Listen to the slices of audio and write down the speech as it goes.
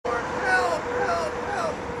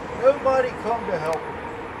nobody come to help him.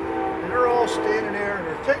 And they're all standing there and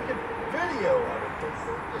they're taking video of it,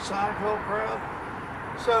 the Seinfeld crowd.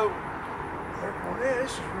 So they're going, yeah,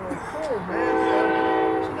 this is really cool,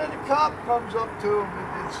 man. So then the cop comes up to him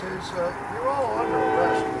and says, you're all under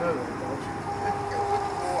arrest, you know that, don't you? And he goes, what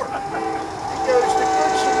for? He goes, the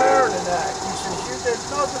Good Samaritan Act. He says, you did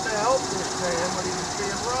nothing to help this man when he was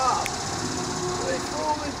being robbed. So they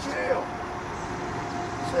threw him in jail.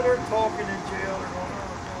 So they're talking in jail, they're going,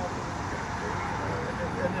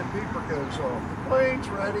 and then beeper goes off. The plane's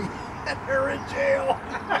ready, and they're in jail.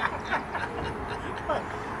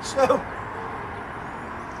 So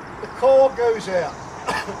the call goes out.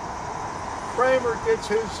 Kramer gets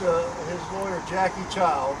his lawyer, Jackie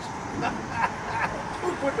Childs.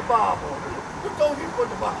 Who put the bomb on it? Who told you to put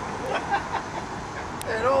the bomb on it?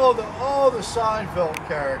 And all the Seinfeld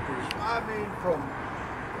characters. I mean, from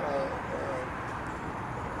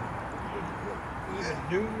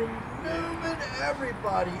Newman,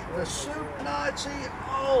 everybody, the soup Nazi,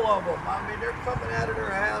 all of them. I mean, they're coming out of their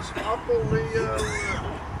house. Uncle Leo,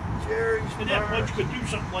 Jerry's. And that bunch could do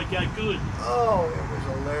something like that good. Oh, it was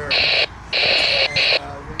hilarious.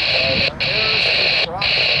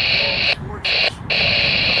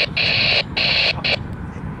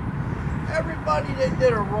 Everybody they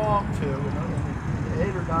did a wrong to, in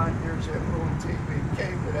 8 or 9 years they were on TV,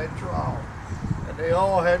 came to that trial. And they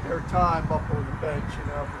all had their time up on the bench, you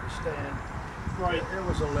know, for the stand. Right. It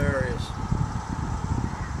was hilarious.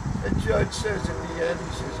 The judge says at the end, he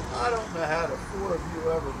says, I don't know how the 4 of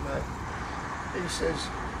you ever met. He says,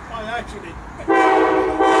 by accident.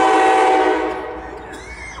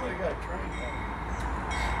 They got trained on it.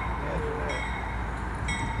 After that.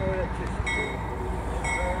 Oh, that's just cool.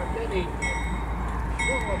 Then he,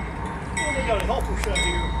 well, they got a helper set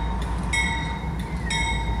here.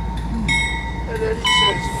 and then he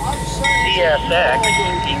says, I'm saying CSX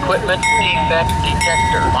Equipment Defect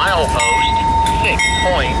Detector. Milepost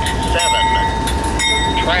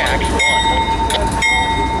 6.7. Track 1.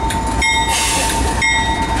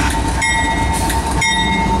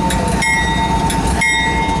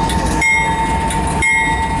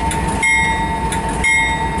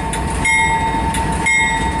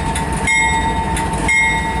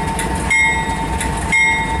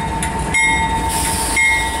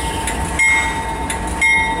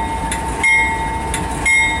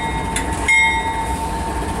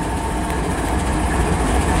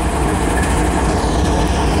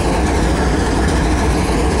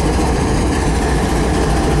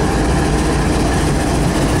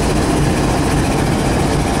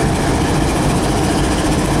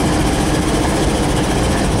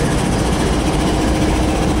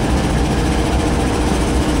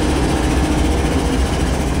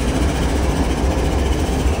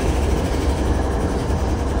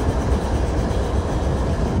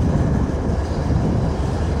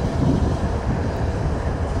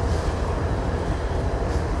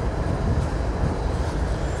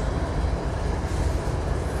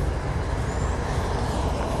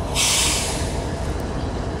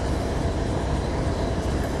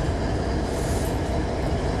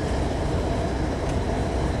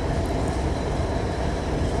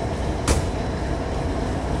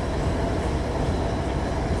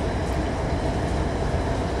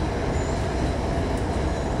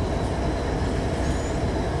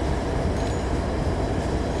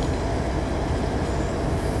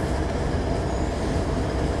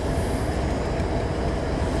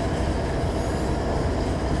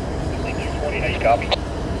 Copy.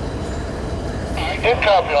 Good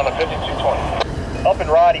copy on the 5220. Up and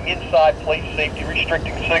riding inside plate safety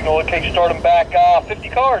restricting signal. Okay, start them back 50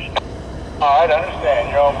 cars. All right, I understand.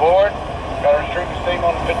 You're on board. Got a restricted signal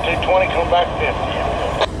on the 5220. Come back 50.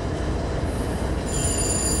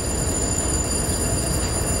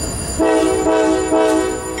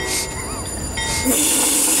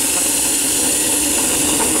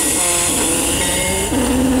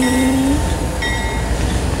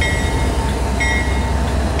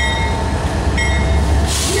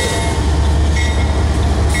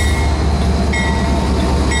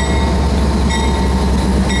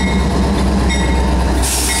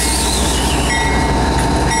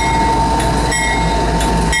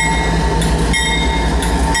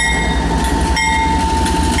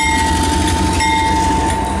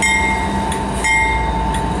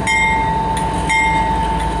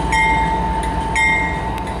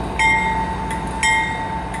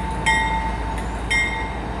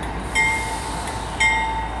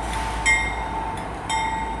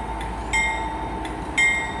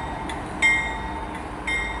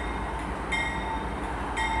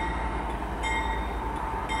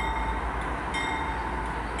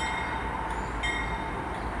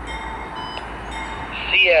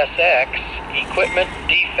 CSX equipment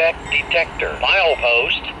defect detector.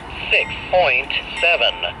 Milepost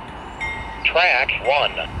 6.7. Track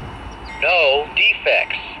 1. No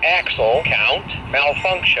defects. Axle count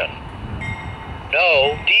malfunction.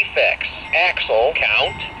 No defects. Axle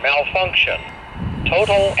count malfunction.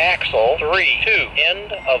 Total axle 3. 2.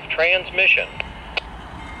 End of transmission.